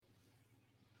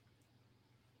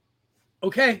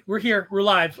Okay, we're here. We're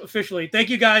live officially. Thank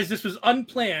you guys. This was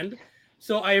unplanned.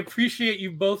 So I appreciate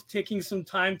you both taking some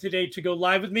time today to go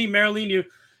live with me. Marilyn, you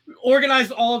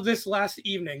organized all of this last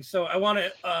evening. So I want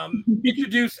to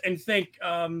introduce and thank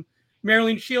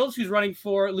Marilyn Shields, who's running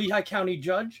for Lehigh County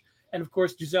Judge, and of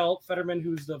course, Giselle Fetterman,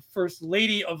 who's the First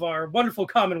Lady of our wonderful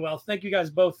Commonwealth. Thank you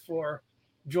guys both for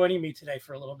joining me today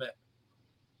for a little bit.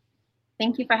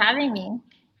 Thank you for having me.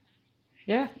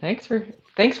 Yeah, thanks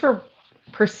for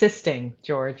persisting,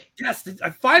 George. Yes,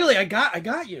 I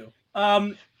got you.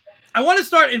 I want to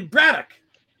start in Braddock,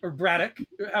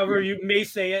 however you may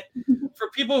say it. For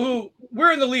people who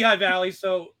we're in the Lehigh Valley,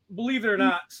 so believe it or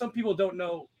not, some people don't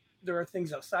know there are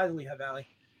things outside the Lehigh Valley.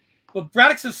 But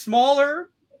Braddock's a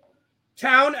smaller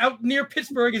town out near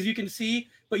Pittsburgh, as you can see,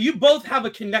 but you both have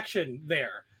a connection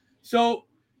there. So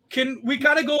can we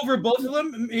kind of go over both of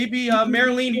them? Maybe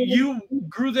Marilyn, you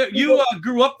grew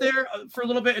up there for a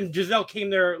little bit, and Giselle came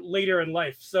there later in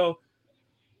life. So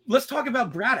let's talk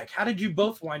about Braddock. How did you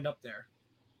both wind up there?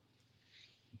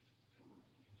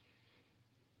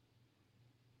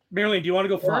 Marilyn, do you want to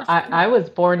go first? I was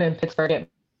born in Pittsburgh at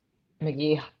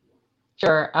McGee.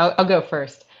 Sure, I'll go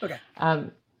first. Okay.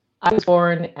 I was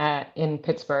born in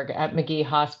Pittsburgh at McGee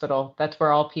Hospital. That's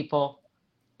where all people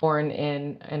born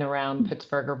in and around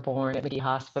Pittsburgh are born, at McGee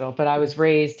Hospital. But I was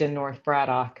raised in North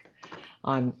Braddock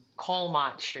on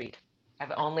Colmont Street.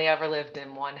 I've only ever lived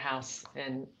in one house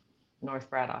in North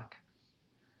Braddock.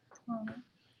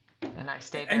 And I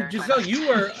stayed there. And Giselle, you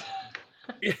were...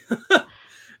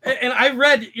 And I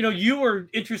read, you were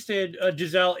interested,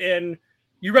 Giselle,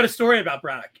 you read a story about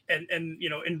Braddock and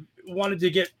wanted to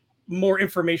get more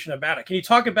information about it. Can you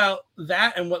talk about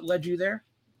that and what led you there?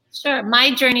 Sure.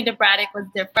 My journey to Braddock was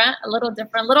a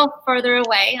little further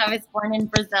away. I was born in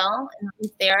Brazil and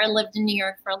moved there. I lived in New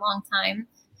York for a long time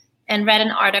and read an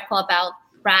article about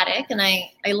Braddock, and I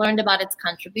learned about its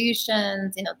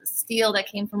contributions, the steel that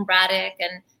came from Braddock,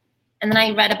 and then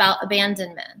I read about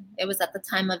abandonment. It was at the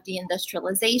time of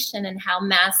deindustrialization and how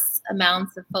mass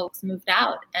amounts of folks moved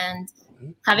out. And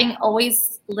having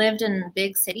always lived in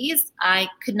big cities, I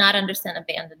could not understand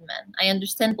abandonment. I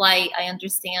understand blight. I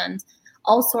understand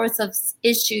all sorts of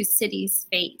issues cities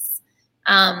face.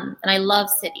 And I love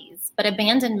cities. But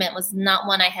abandonment was not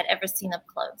one I had ever seen up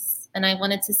close. And I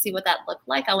wanted to see what that looked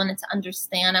like. I wanted to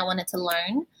understand. I wanted to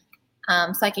learn.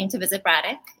 So I came to visit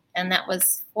Braddock. And that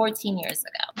was 14 years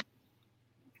ago.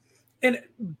 And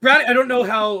Brad, I don't know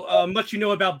how much you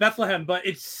know about Bethlehem, but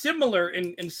it's similar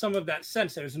in some of that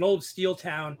sense. There's an old steel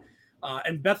town,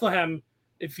 and Bethlehem.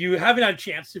 If you haven't had a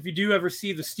chance, if you do ever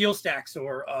see the Steel Stacks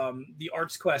or the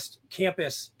Arts Quest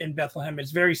campus in Bethlehem,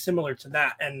 it's very similar to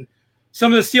that. And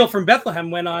some of the steel from Bethlehem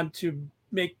went on to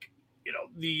make,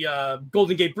 the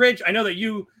Golden Gate Bridge. I know that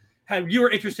you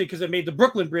were interested because it made the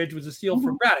Brooklyn Bridge was a steel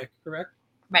from Braddock, correct?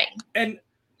 Right.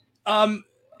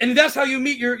 And that's how you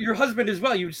meet your husband as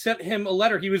well. You sent him a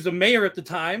letter. He was the mayor at the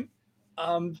time.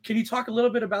 Can you talk a little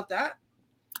bit about that?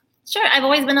 Sure. I've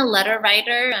always been a letter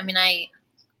writer. I mean, I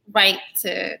write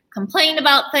to complain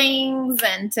about things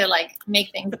and to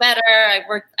make things better.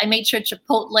 I made sure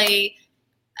Chipotle,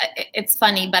 it's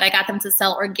funny, but I got them to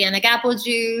sell organic apple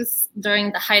juice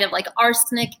during the height of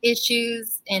arsenic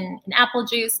issues in apple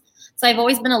juice. So I've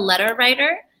always been a letter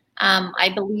writer.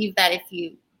 I believe that if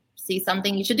you see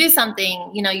something, you should do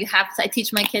something. I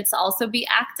teach my kids to also be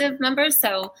active members.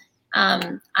 So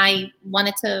I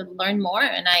wanted to learn more,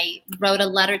 and I wrote a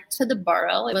letter to the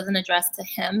borough. It wasn't addressed to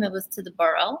him. It was to the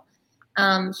borough.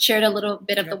 Shared a little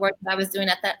bit of the work that I was doing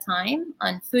at that time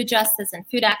on food justice and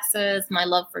food access, my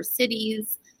love for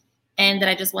cities, and that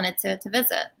I just wanted to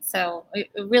visit. So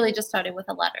it really just started with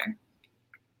a letter.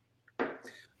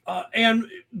 And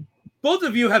both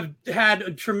of you have had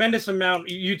a tremendous amount.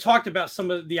 You talked about some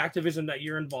of the activism that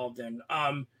you're involved in.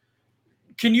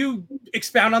 Can you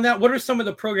expound on that? What are some of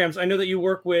the programs? I know that you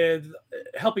work with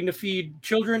helping to feed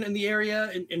children in the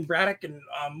area in Braddock. And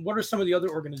what are some of the other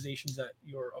organizations that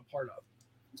you're a part of?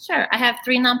 Sure. I have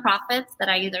 3 nonprofits that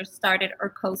I either started or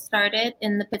co-started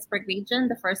in the Pittsburgh region.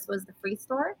 The first was the Free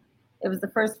Store. It was the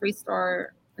first free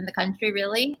store in the country,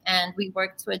 really. And we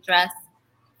worked to address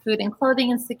food and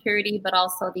clothing insecurity, but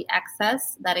also the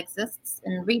excess that exists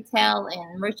in retail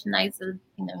and merchandise,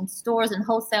 in stores and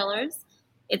wholesalers.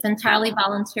 It's entirely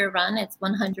volunteer run. It's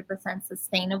 100%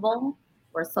 sustainable.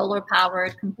 We're solar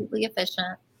powered, completely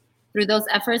efficient. Through those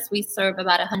efforts, we serve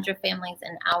about 100 families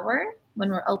an hour when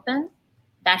we're open.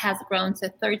 That has grown to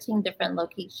 13 different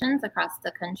locations across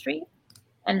the country.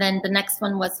 And then the next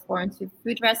one was 4-2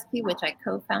 Food Rescue, which I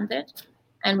co-founded.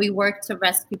 And we work to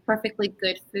rescue perfectly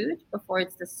good food before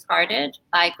it's discarded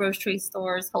by grocery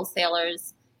stores,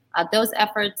 wholesalers, Those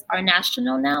efforts are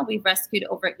national now. We've rescued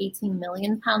over 18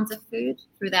 million pounds of food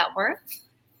through that work.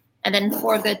 And then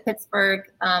For Good Pittsburgh,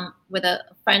 with a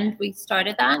friend, we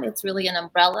started that. It's really an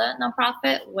umbrella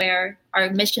nonprofit where our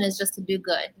mission is just to do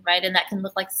good, right? And that can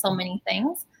look like so many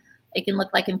things. It can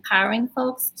look like empowering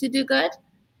folks to do good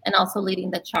and also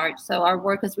leading the charge. So our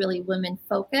work is really women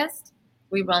focused.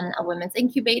 We run a women's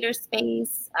incubator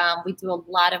space. We do a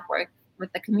lot of work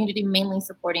with the community, mainly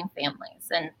supporting families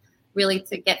and really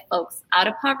to get folks out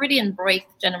of poverty and break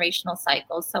generational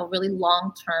cycles. So really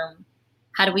long-term,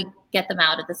 how do we get them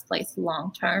out of this place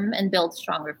long-term and build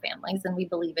stronger families? And we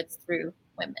believe it's through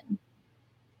women.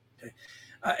 Okay.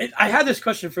 I had this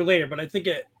question for later, but I think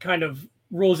it kind of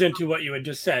rolls into what you had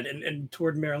just said and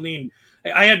toward Marlene.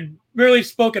 I had barely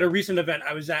spoke at a recent event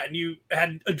I was at, and you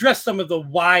had addressed some of the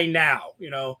why now,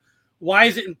 why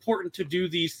is it important to do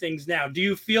these things now? Do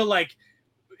you feel like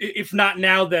if not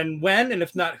now, then when? And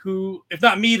if not who, if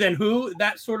not me, then who,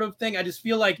 that sort of thing? I just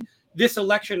feel like this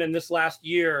election and this last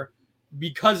year,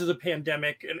 because of the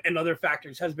pandemic and other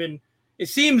factors, has been, it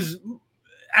seems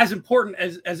as important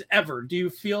as ever. Do you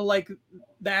feel like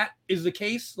that is the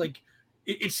case? Like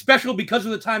it's special because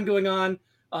of the time going on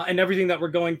and everything that we're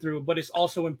going through, but it's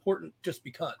also important just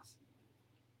because.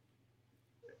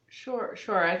 Sure.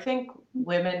 I think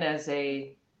women as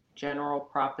a general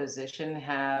proposition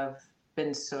have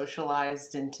been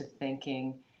socialized into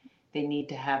thinking they need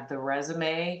to have the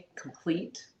resume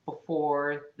complete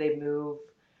before they move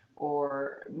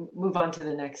on to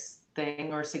the next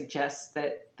thing or suggest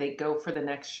that they go for the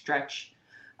next stretch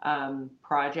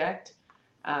project.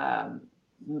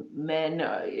 Men,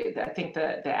 I think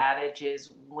the adage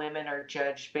is women are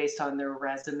judged based on their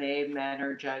resume, men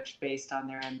are judged based on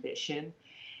their ambition.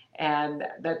 And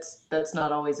that's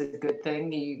not always a good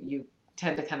thing. You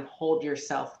tend to kind of hold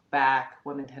yourself back.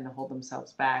 Women tend to hold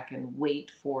themselves back and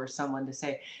wait for someone to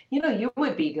say, you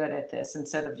would be good at this,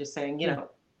 instead of just saying,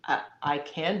 I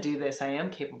can do this. I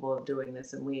am capable of doing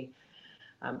this. And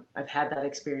I've had that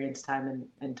experience time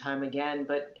and time again,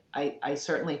 but I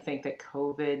certainly think that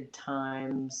COVID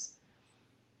times,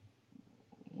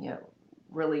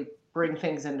 really bring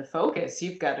things into focus.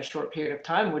 You've got a short period of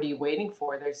time. What are you waiting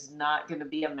for? There's not going to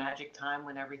be a magic time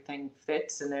when everything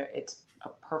fits and it's a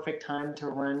perfect time to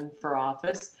run for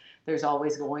office. There's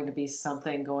always going to be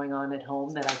something going on at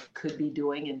home that I could be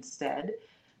doing instead.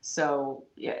 So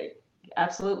yeah,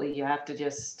 absolutely. You have to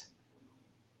just,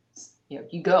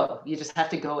 you go. You just have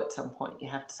to go at some point. You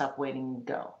have to stop waiting and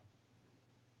go.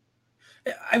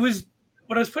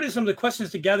 When I was putting some of the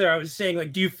questions together, I was saying,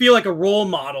 like, do you feel like a role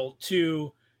model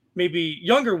to maybe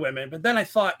younger women? But then I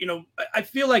thought, I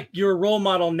feel like you're a role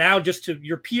model now just to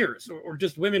your peers or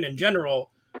just women in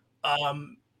general.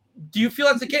 Do you feel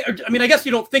that's the case? I mean, I guess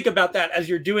you don't think about that as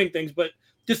you're doing things, but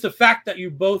just the fact that you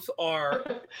both are,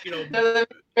 No,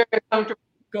 very comfortable.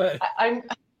 Go ahead.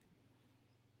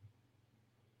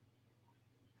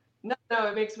 No,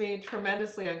 it makes me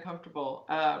tremendously uncomfortable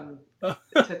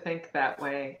to think that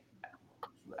way.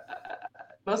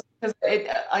 Mostly because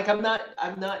I'm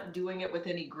not doing it with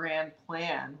any grand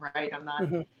plan, right? I'm not.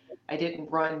 Mm-hmm. I didn't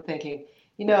run thinking,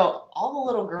 all the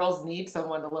little girls need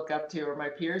someone to look up to, or my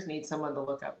peers need someone to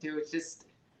look up to. It's just,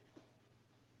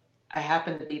 I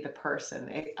happen to be the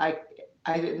person. I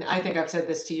think I've said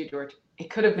this to you, George. It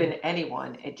could have been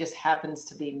anyone. It just happens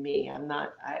to be me.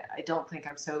 I don't think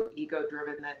I'm so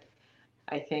ego-driven that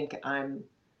I think I'm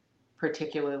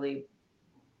particularly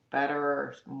better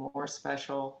or more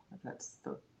special, if that's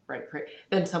the right phrase,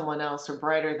 than someone else, or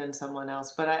brighter than someone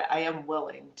else. But I am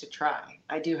willing to try.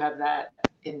 I do have that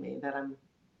in me, that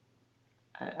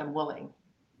I'm willing.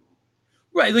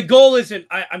 Right. The goal isn't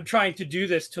I'm trying to do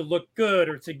this to look good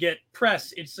or to get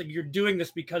press. It's like you're doing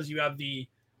this because you have the,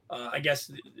 I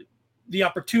guess, the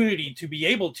opportunity to be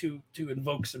able to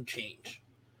invoke some change.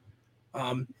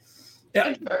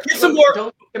 Yeah, some more.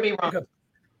 Don't get me wrong.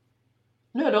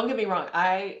 No, don't get me wrong.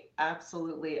 I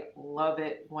absolutely love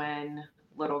it when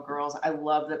little girls, I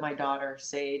love that my daughter,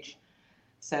 Sage,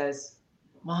 says,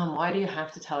 Mom, why do you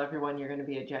have to tell everyone you're going to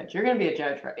be a judge? You're going to be a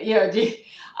judge, right?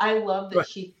 I love that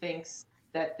she thinks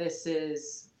that this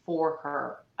is for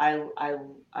her. I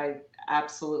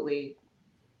absolutely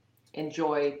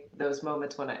enjoy those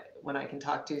moments when I can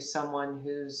talk to someone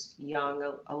who's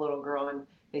young, a little girl, and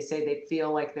they say they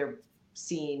feel like they're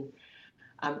seen.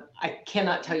 I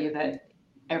cannot tell you that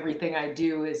everything I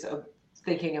do is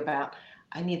thinking about,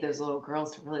 I need those little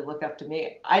girls to really look up to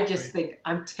me. I just think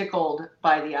I'm tickled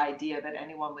by the idea that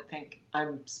anyone would think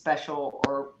I'm special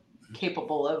or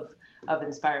capable of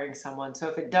inspiring someone. So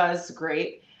if it does,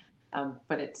 great.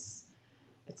 But it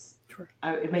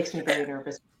makes me very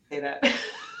nervous to say that.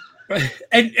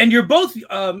 And you're both,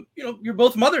 you're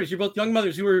both mothers. You're both young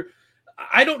mothers who are.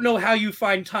 I don't know how you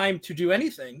find time to do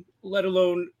anything, let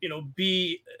alone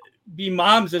be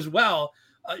moms as well.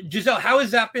 Giselle, how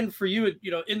has that been for you?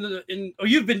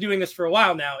 You've been doing this for a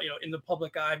while now, in the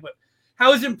public eye. But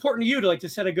how is it important to you to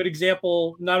set a good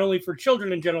example, not only for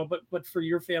children in general, but for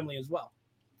your family as well?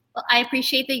 Well, I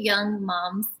appreciate the young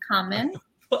mom's comment.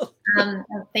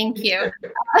 Thank you.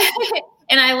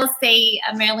 And I will say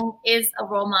Marilyn is a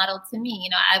role model to me.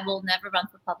 I will never run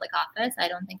for public office. I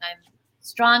don't think I'm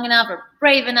strong enough or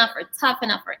brave enough or tough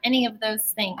enough or any of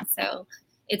those things. So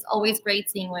it's always great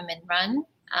seeing women run.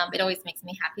 It always makes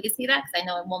me happy to see that because I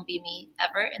know it won't be me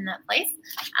ever in that place.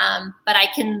 But I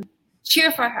can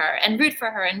cheer for her and root for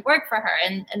her and work for her.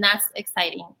 And that's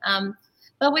exciting.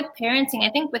 But with parenting, I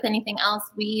think with anything else,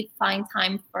 we find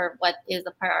time for what is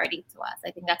a priority to us. I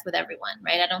think that's with everyone,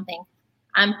 right? I don't think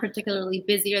I'm particularly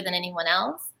busier than anyone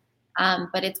else,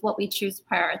 but it's what we choose to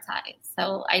prioritize.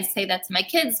 So I say that to my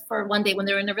kids for one day when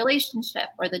they're in a relationship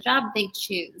or the job they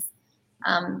choose.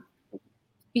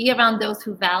 Be around those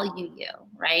who value you,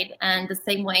 right? And the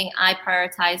same way I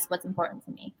prioritize what's important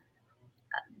to me.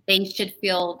 They should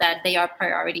feel that they are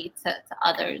priority to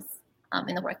others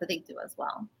in the work that they do as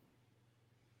well.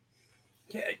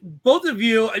 Both of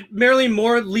you, Marilyn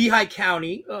more Lehigh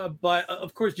County, but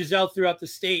of course Giselle throughout the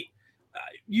state.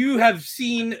 You have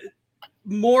seen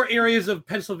more areas of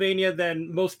Pennsylvania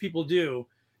than most people do.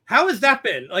 How has that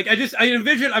been?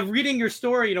 I'm reading your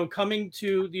story, coming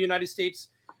to the United States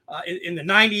in the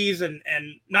 90s and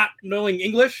not knowing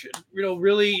English,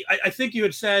 really, I think you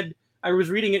had said, I was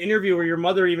reading an interview where your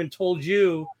mother even told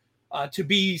you to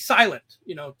be silent,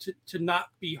 to not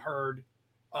be heard.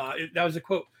 That was a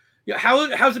quote.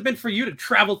 How's it been for you to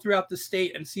travel throughout the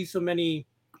state and see so many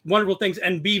wonderful things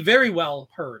and be very well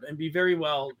heard and be very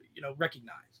well,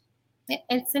 recognized?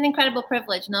 It's an incredible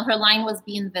privilege. Her line was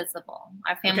be invisible.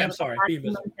 Our family was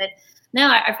undocumented. No,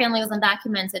 our family was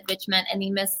undocumented, which meant any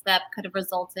misstep could have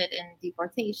resulted in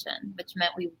deportation, which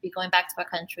meant we would be going back to a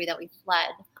country that we fled.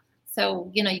 So,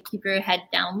 you keep your head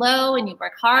down low and you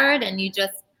work hard and you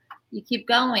keep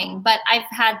going. But I've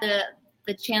had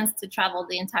the chance to travel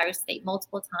the entire state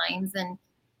multiple times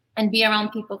and be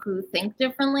around people who think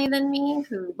differently than me,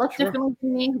 who look differently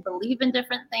than me, who believe in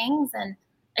different things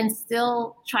and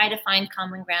still try to find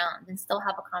common ground and still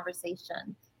have a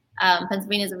conversation.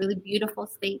 Pennsylvania is a really beautiful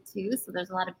state too, so there's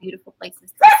a lot of beautiful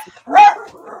places to see.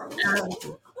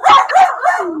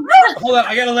 Hold on,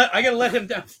 I gotta let him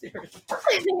downstairs.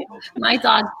 My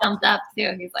dog jumped up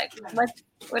too. He's like,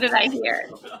 what did I hear?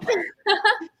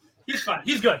 He's fine.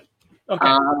 He's good.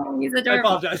 Okay. He's adorable.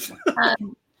 I apologize.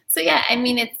 So yeah, I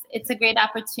mean, it's a great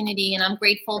opportunity, and I'm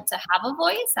grateful to have a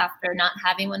voice after not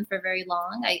having one for very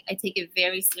long. I take it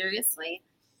very seriously.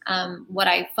 What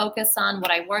I focus on,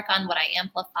 what I work on, what I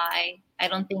amplify,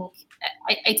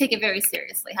 I take it very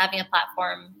seriously. Having a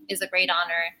platform is a great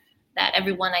honor that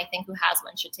everyone I think who has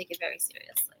one should take it very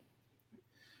seriously.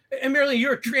 And Marilyn,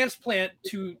 you're a transplant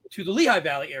to the Lehigh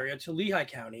Valley area, to Lehigh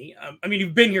County.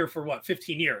 You've been here for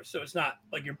 15 years, so it's not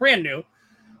like you're brand new.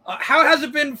 How has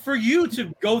it been for you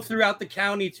to go throughout the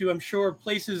county to, I'm sure,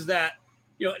 places that,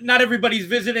 not everybody's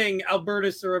visiting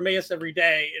Albertus or Emmaus every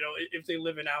day, if they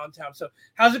live in Allentown. So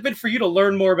how's it been for you to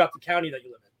learn more about the county that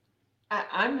you live in?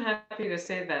 I'm happy to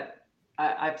say that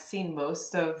I've seen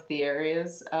most of the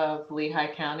areas of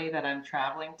Lehigh County that I'm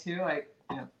traveling to.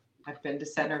 I've been to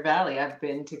Center Valley. I've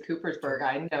been to Coopersburg.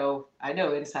 I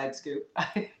know Inside Scoop.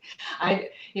 I've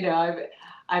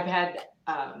had,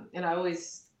 and I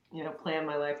always, plan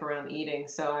my life around eating.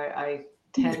 So I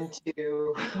tend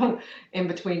to, in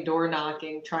between door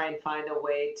knocking, try and find a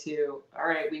way to, all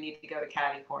right, we need to go to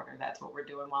Caddy Corner. That's what we're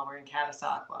doing while we're in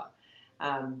Catasauqua.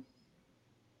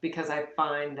 Because I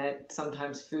find that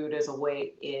sometimes food is a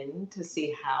way in to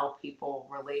see how people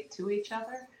relate to each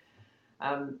other.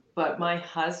 But my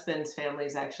husband's family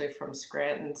is actually from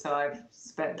Scranton, so I've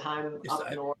spent time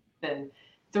up north, and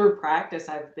through practice,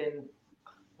 I've been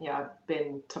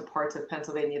to parts of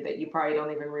Pennsylvania that you probably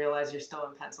don't even realize you're still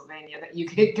in Pennsylvania, that you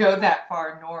could go that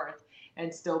far north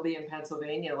and still be in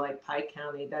Pennsylvania, like Pike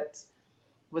County. That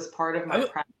was part of my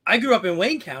practice. I grew up in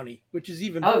Wayne County, which is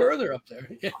even further up there.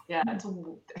 Yeah,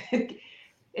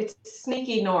 it's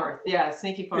sneaky north. Yeah,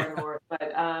 sneaky far north.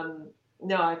 But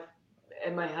no,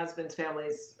 and my husband's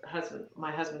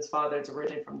my husband's father is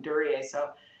originally from Duryea,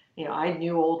 so I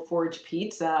knew Old Forge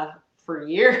Pizza for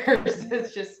years.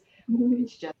 It's just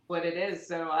what it is.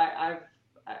 So I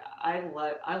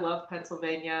love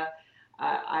Pennsylvania.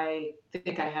 I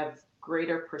think I have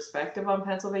greater perspective on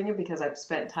Pennsylvania because I've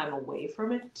spent time away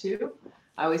from it too.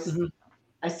 I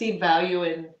see value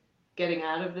in getting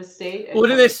out of the state. What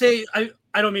did they say?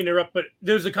 I don't mean to interrupt, but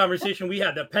there's a conversation we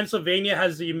had that Pennsylvania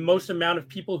has the most amount of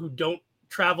people who don't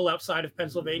travel outside of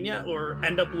Pennsylvania or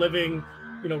end up living,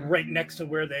 right next to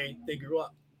where they grew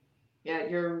up. Yeah,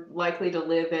 you're likely to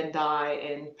live and die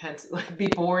in be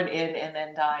born in and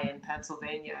then die in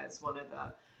Pennsylvania is one of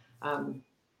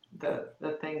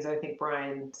the things. I think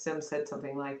Brian Sims said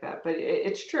something like that, but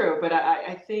it's true. But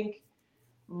I think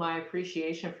my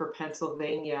appreciation for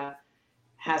Pennsylvania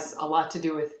has a lot to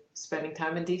do with spending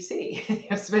time in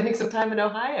DC, spending some time in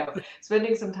Ohio,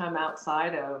 spending some time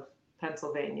outside of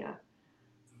Pennsylvania.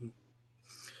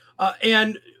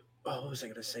 And what was I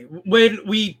going to say? When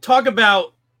we talk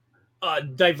about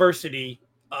diversity,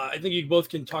 I think you both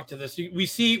can talk to this.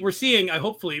 We're seeing,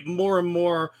 hopefully, more and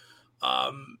more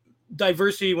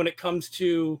diversity when it comes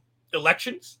to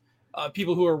elections,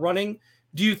 people who are running.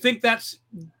 Do you think that's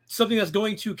something that's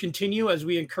going to continue as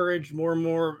we encourage more and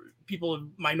more people of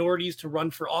minorities to run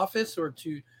for office or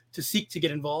to seek to get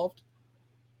involved?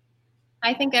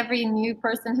 I think every new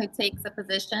person who takes a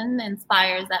position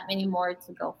inspires that many more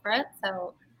to go for it.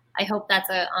 So I hope that's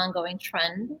an ongoing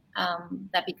trend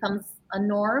that becomes a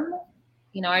norm.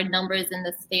 Our numbers in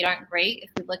the state aren't great if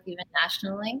we look even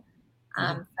nationally.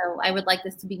 So I would like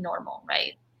this to be normal,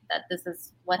 right? That this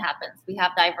is what happens. We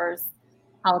have diverse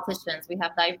politicians. We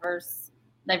have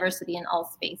diversity in all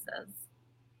spaces.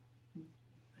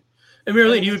 And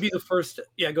Marilyn, you would be the first.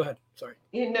 Yeah, go ahead. Sorry.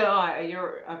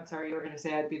 I'm sorry. You were going to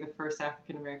say I'd be the first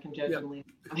African American judge in Lee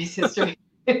County's history,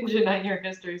 in 9-year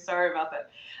history. Sorry about that.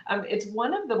 It's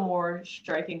one of the more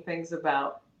striking things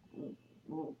about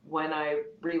when I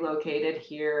relocated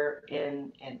here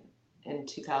in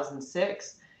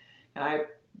 2006. And I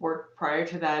worked prior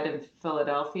to that in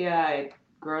Philadelphia. I'd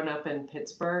grown up in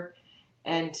Pittsburgh,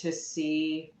 and to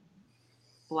see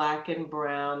Black and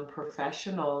brown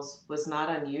professionals was not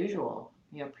unusual,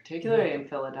 particularly in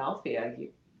Philadelphia.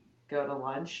 You go to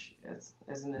lunch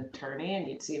as an attorney and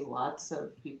you'd see lots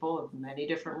of people of many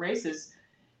different races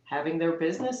having their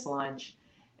business lunch.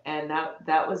 And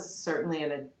that was certainly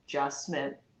an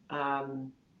adjustment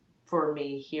for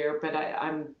me here, but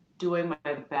I'm doing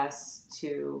my best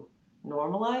to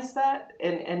normalize that.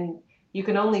 And you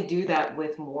can only do that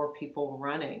with more people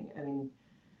running. I mean,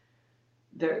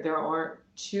 there aren't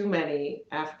too many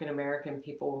African American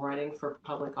people running for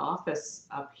public office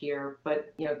up here,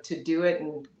 but to do it,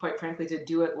 and quite frankly, to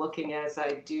do it looking as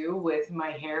I do with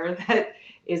my hair that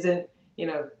isn't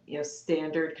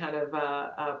standard kind of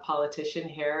a politician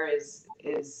hair is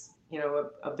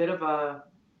a bit of a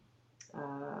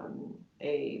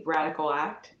radical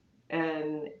act,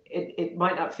 and it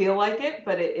might not feel like it,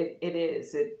 but it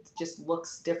is. It just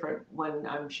looks different when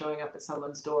I'm showing up at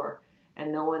someone's door. And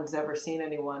no one's ever seen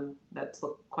anyone that's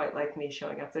looked quite like me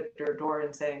showing up at their door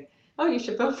and saying, "Oh, you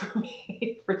should vote for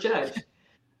me for judge."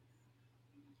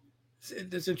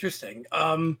 That's interesting.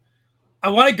 I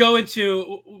want to go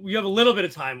into, we have a little bit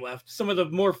of time left, some of the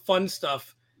more fun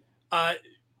stuff.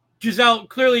 Giselle,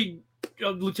 clearly,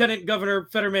 Lieutenant Governor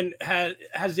Fetterman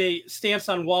has a stance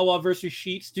on Wawa versus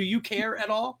Sheetz. Do you care at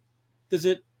all? Does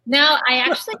it? No, I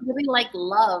actually really like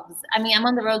Love's. I mean, I'm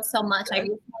on the road so much. I've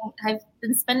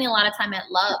been spending a lot of time at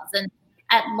Love's. And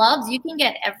at Love's, you can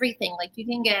get everything. Like, you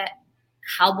can get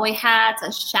cowboy hats,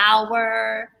 a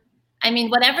shower. I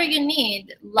mean, whatever you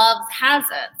need, Love's has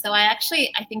it. So I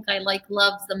think I like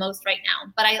Love's the most right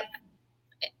now. But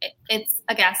it's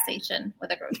a gas station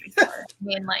with a grocery store. I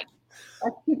mean, like,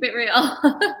 let's keep it real.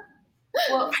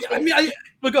 Well,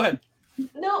 but go ahead.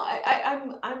 No,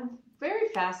 I'm very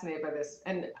fascinated by this,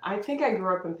 and I think I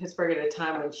grew up in Pittsburgh at a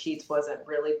time when Sheetz wasn't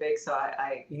really big, so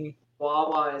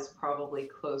Wawa is probably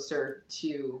closer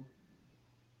to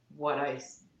what I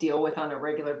deal with on a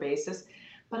regular basis.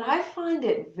 But I find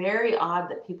it very odd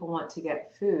that people want to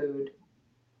get food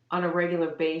on a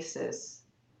regular basis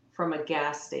from a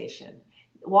gas station.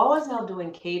 Wawa's now doing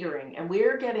catering, and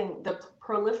we're getting the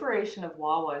proliferation of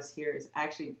Wawas here is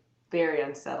actually very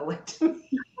unsettling to me.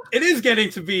 It is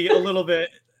getting to be a little bit.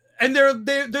 And they're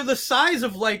the size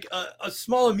of like a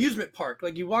small amusement park.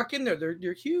 Like, you walk in there,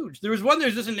 they're huge. There's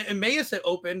just an Emmaus that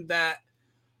opened that,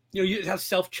 you have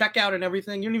self checkout and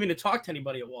everything. You don't even need to talk to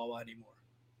anybody at Wawa anymore,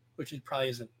 which probably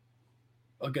isn't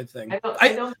a good thing.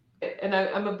 I don't, and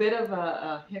I'm a bit of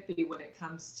a hippie when it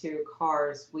comes to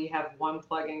cars. We have one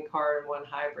plug-in car and one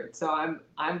hybrid, so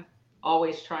I'm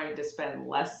always trying to spend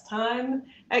less time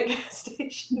at gas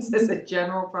stations as a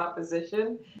general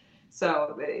proposition.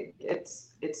 So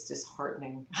it's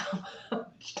disheartening how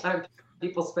much time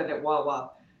people spend at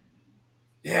Wawa.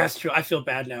 Yeah, it's true. I feel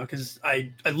bad now because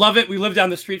I love it. We live down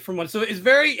the street from one, so it's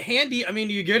very handy. I mean,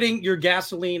 you're getting your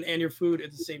gasoline and your food at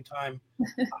the same time.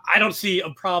 I don't see a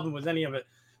problem with any of it.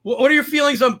 What are your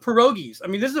feelings on pierogies? I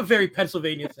mean, this is a very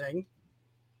Pennsylvania thing.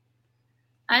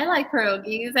 I like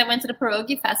pierogies. I went to the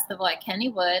pierogi festival at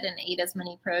Kennywood and ate as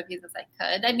many pierogies as I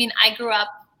could. I mean, I grew up.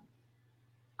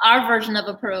 Our version of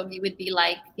a pierogi would be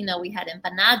like, we had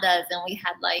empanadas and we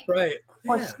had like right.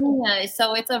 Porcina,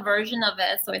 so it's a version of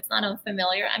it, so it's not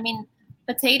unfamiliar. I mean,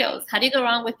 potatoes. How do you go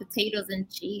wrong with potatoes and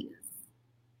cheese?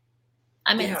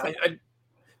 I mean,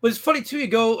 but it's funny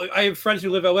too. I have friends who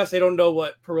live out west. They don't know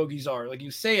what pierogies are. Like you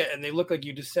say it, and they look like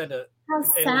you just said it. How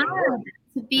sad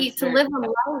to live a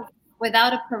life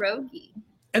without a pierogi.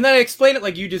 And then I explain it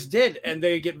like you just did, and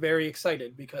they get very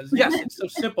excited because yes, it's so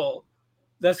simple.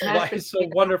 That's why it's so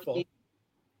wonderful.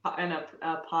 And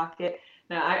a pocket.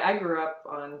 Now, I grew up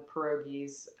on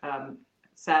pierogies.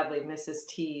 Sadly, Mrs.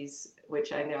 T's,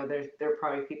 which I know there are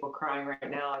probably people crying right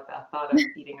now at the thought of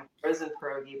eating a frozen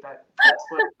pierogi, but that's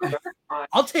what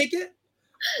I'll take it.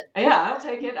 Yeah, I'll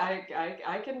take it.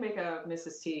 I can make a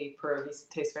Mrs. T pierogi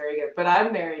taste very good. But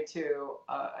I'm married to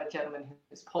a gentleman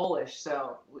who's Polish,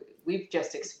 so we've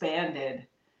just expanded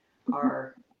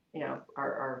our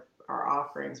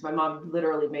offerings. My mom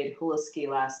literally made hulaski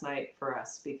last night for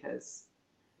us because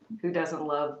who doesn't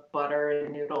love butter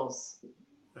and noodles?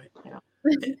 Right.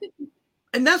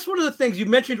 And that's one of the things you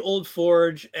mentioned, Old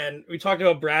Forge, and we talked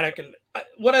about Braddock. And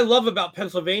what I love about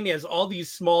Pennsylvania is all these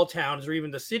small towns or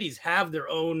even the cities have their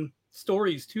own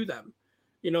stories to them,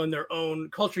 and their own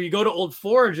culture. You go to Old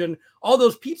Forge, and all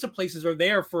those pizza places are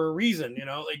there for a reason,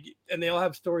 and they all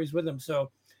have stories with them.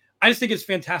 So I just think it's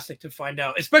fantastic to find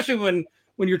out, especially when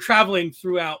you're traveling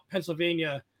throughout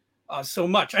Pennsylvania so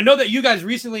much. I know that you guys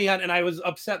recently had, and I was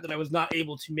upset that I was not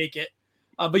able to make it,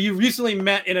 but you recently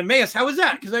met in Emmaus. How was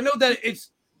that? Because I know that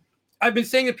I've been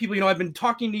saying to people, I've been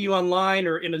talking to you online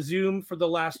or in a Zoom for the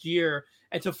last year,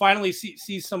 and to finally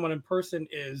see someone in person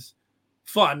is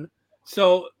fun.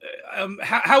 So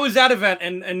how is that event?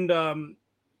 And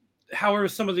how are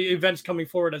some of the events coming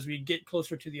forward as we get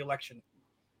closer to the election?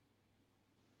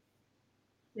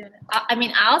 I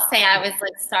mean, I'll say I was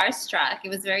like starstruck. It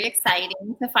was very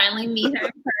exciting to finally meet her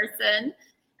in person.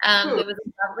 It was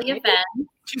a lovely event.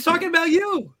 She's talking about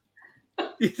you.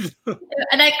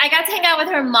 And I got to hang out with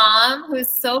her mom, who's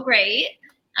so great.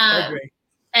 Great.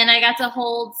 And I got to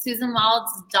hold Susan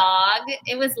Wald's dog.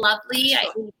 It was lovely. I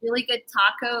ate really good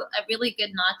really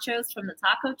good nachos from the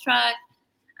taco truck.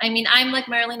 I mean, I'm like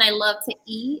Marilyn. I love to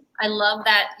eat. I love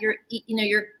that your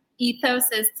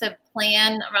ethos is to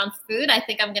plan around food. I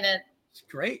think I'm gonna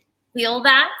feel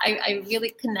that. I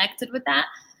really connected with that.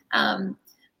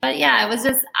 But yeah, it was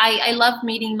just I love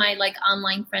meeting my like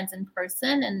online friends in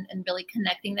person and really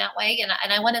connecting that way.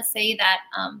 And I want to say that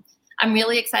I'm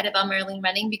really excited about Marilyn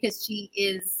Redding because she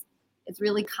is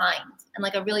really kind and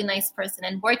like a really nice person.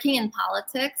 And working in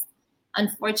politics,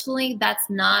 unfortunately,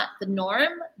 that's not the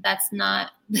norm. That's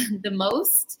not the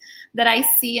most that I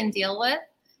see and deal with.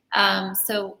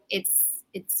 So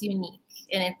it's unique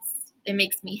and it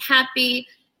makes me happy.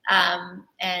 So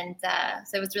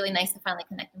it was really nice to finally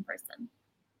connect in person.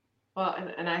 Well,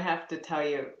 and I have to tell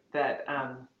you that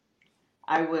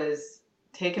I was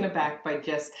taken aback by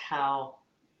just how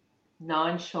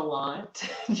nonchalant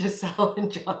Giselle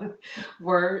and John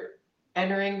were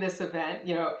entering this event.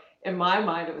 In my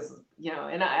mind, it was,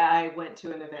 and I went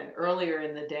to an event earlier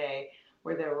in the day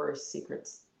where there were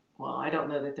secrets. Well, I don't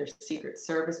know that there's Secret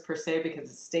Service per se because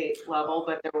it's state level,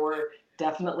 but there were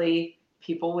definitely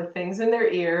people with things in their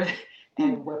ear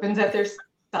and weapons at their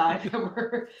side that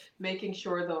were making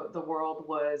sure the world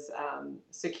was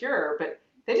secure. But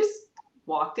they just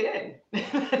walked in.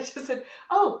 I just said,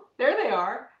 "Oh, there they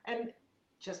are," and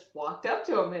just walked up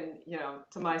to them. And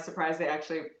to my surprise, they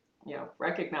actually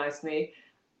recognized me.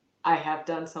 I have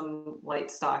done some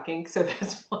light stalking, so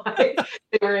that's why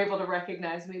they were able to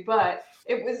recognize me. But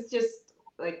it was just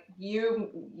like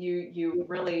you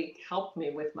really helped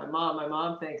me with my mom. My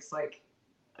mom thinks like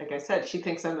I said, she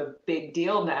thinks I'm a big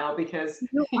deal now because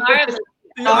you are.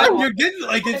 You're getting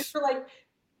like it's like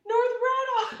North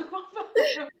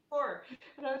Braddock before,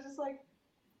 and I was just like,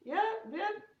 yeah,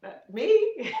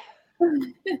 me.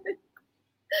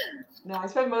 No, I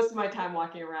spend most of my time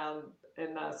walking around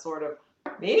in sort of.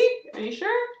 Me? Are you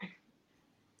sure?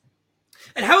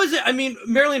 And how is it? I mean,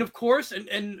 Marilyn, of course,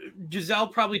 and Giselle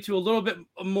probably to a little bit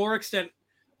more extent.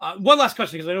 One last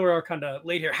question, because I know we're kind of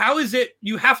late here. How is it?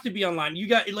 You have to be online. You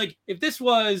got like if this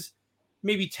was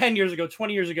maybe 10 years ago,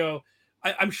 20 years ago,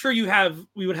 I'm sure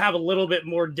we would have a little bit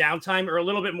more downtime or a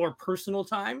little bit more personal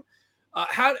time.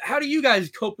 How do you guys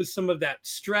cope with some of that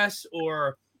stress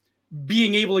or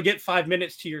being able to get 5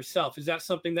 minutes to yourself. Is that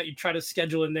something that you try to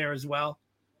schedule in there as well?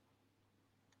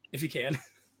 If you can.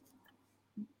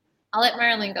 I'll let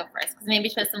Marilyn go first because maybe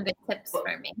she has some good tips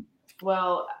for me.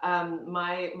 Well,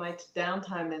 my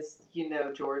downtime is,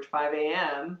 George, 5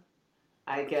 a.m.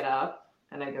 I get up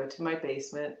and I go to my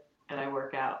basement and I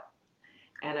work out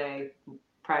and I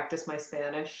practice my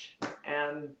Spanish,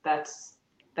 and that's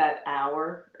that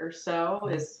hour or so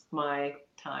is my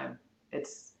time.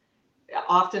 It's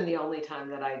often the only time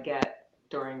that I get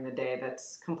during the day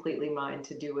that's completely mine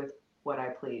to do with what I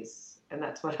please, and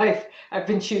that's what I've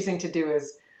been choosing to do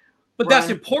is. But that's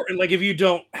important. Like if you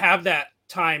don't have that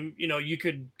time, you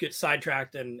could get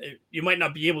sidetracked and you might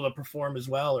not be able to perform as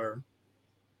well or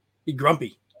be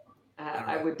grumpy.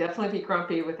 I would definitely be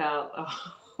grumpy without a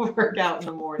workout in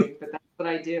the morning, but that's what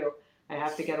I do. I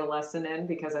have to get a lesson in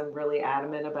because I'm really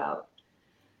adamant about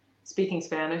speaking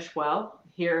Spanish well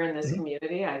here in this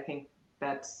community. I think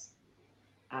that's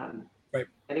right.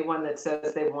 Anyone that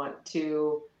says they want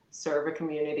to serve a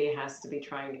community has to be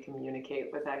trying to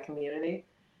communicate with that community.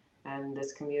 And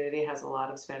this community has a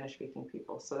lot of Spanish-speaking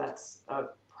people. So that's a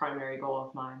primary goal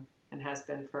of mine and has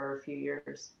been for a few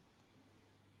years.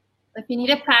 If you need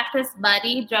a practice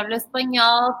buddy, yo hablo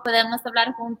español, podemos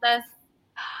hablar juntas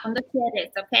cuando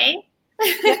quieres, ¿ok?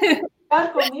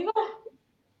 ¿Conmigo?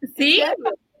 Sí.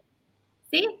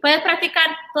 Sí, puedes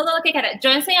practicar todo lo que quieras. Yo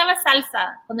enseñaba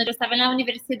salsa. Cuando yo estaba en la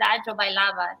universidad, yo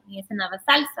bailaba y enseñaba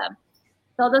salsa.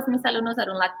 Todos mis alumnos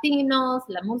eran latinos,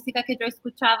 la música que yo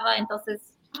escuchaba,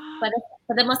 entonces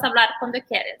podemos hablar cuando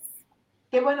quieres.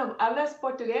 Qué bueno. ¿Hablas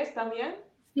portugués también?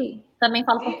 Sí, también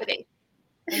falo portugués.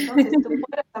 Entonces tú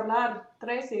puedes hablar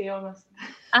 3 idiomas.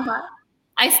 Uh-huh.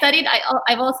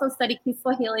 I've also studied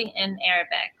Kiswahili and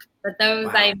Arabic, but those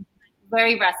I'm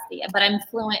very rusty, but I'm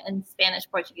fluent in Spanish,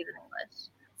 Portuguese, and English.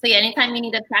 So yeah, anytime you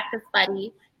need a practice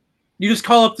buddy. You just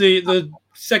call up the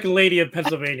second lady of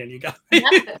Pennsylvania and you got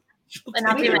it. And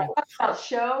I'll be right. Talk about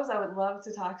shows. I would love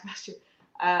to talk about you.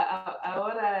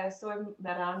 Ahora estoy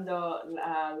mirando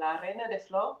La Reina de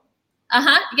Flo.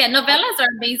 Yeah, novellas are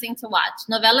amazing to watch.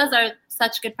 Novellas are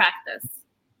such good practice.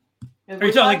 Are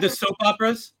you talking like the soap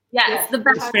operas? Yes, the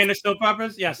best. Spanish soap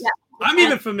operas? Yes. Yeah. I'm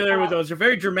even familiar with those. They're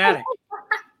very dramatic.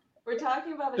 We're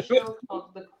talking about a show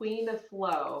called The Queen of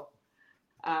Flow.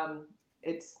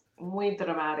 It's muy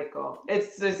dramatico.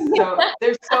 It's just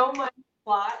there's so much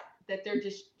plot that they're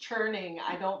just churning.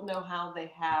 I don't know how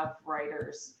they have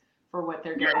writers for what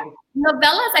they're getting.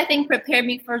 Novellas, I think, prepare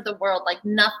me for the world. Like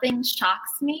nothing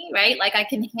shocks me, right? Like I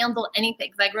can handle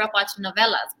anything because I grew up watching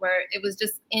novellas where it was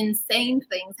just insane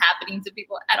things happening to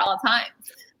people at all times.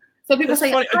 So people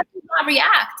say, how do you not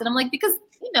react? And I'm like, because,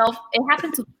 it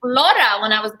happened to Flora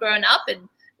when I was growing up and,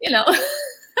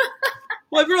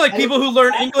 Well, I feel like people who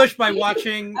learn English by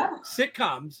watching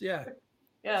sitcoms. Yeah.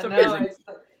 Yeah, it's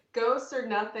Ghosts or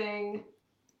Nothing.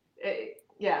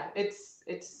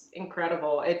 It's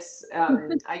incredible. It's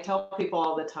I tell people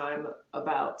all the time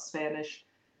about Spanish.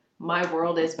 My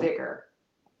world is bigger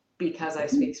because I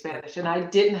speak Spanish, and I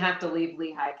didn't have to leave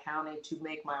Lehigh County to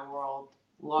make my world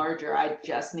larger. I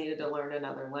just needed to learn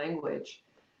another language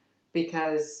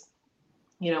because,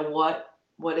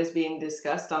 what is being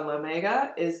discussed on La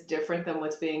Mega is different than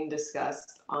what's being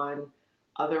discussed on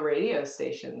other radio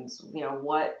stations.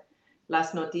 What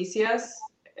Las Noticias.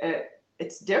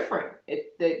 It's different.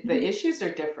 The issues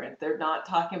are different. They're not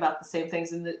talking about the same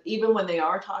things. And even when they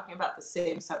are talking about the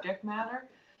same subject matter,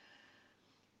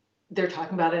 they're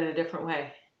talking about it in a different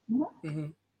way. Mm-hmm.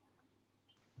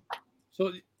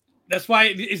 So that's why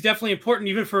it's definitely important,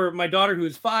 even for my daughter who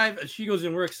is 5, as she goes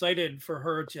in, we're excited for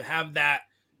her to have that.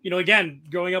 Again,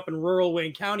 growing up in rural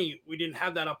Wayne County, we didn't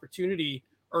have that opportunity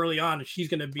early on. And she's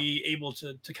going to be able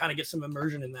to kind of get some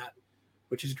immersion in that,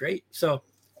 which is great. So,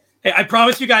 hey, I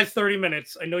promise you guys 30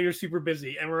 minutes. I know you're super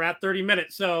busy and we're at 30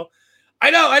 minutes. So I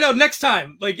know next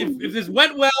time, like if this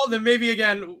went well, then maybe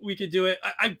again, we could do it.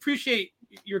 I appreciate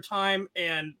your time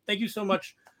and thank you so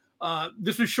much.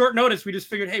 This was short notice. We just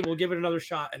figured, hey, we'll give it another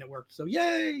shot and it worked. So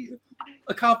yay,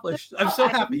 accomplished. I'm so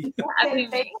happy.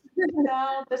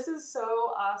 This is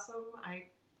so awesome.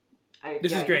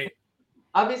 This is great.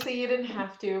 Obviously you didn't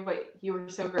have to, but you were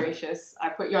so gracious. I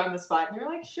put you on the spot and you're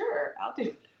like, sure, I'll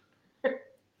do it.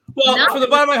 Well, from the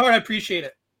bottom of my heart, I appreciate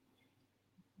it.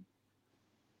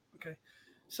 Okay.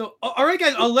 So, all right,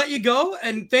 guys, I'll let you go.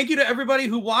 And thank you to everybody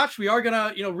who watched. We are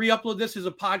going to, re-upload this as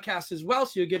a podcast as well,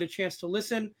 so you'll get a chance to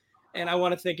listen. And I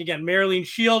want to thank, again, Marilyn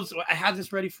Shields. I have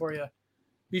this ready for you.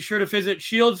 Be sure to visit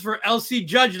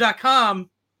shieldsforlcjudge.com.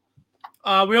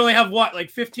 We only have,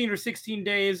 15 or 16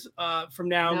 days from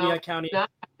now in Lehigh County. Not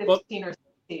 15 or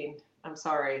 16. I'm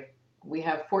sorry. we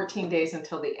have 14 days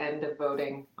until the end of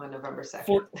voting on November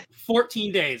 2nd.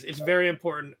 14 days. It's very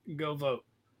important. Go vote.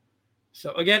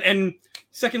 So again, and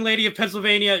Second Lady of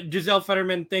Pennsylvania, Giselle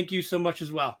Fetterman, thank you so much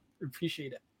as well.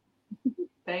 Appreciate it.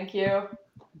 Thank you.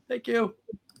 Thank you.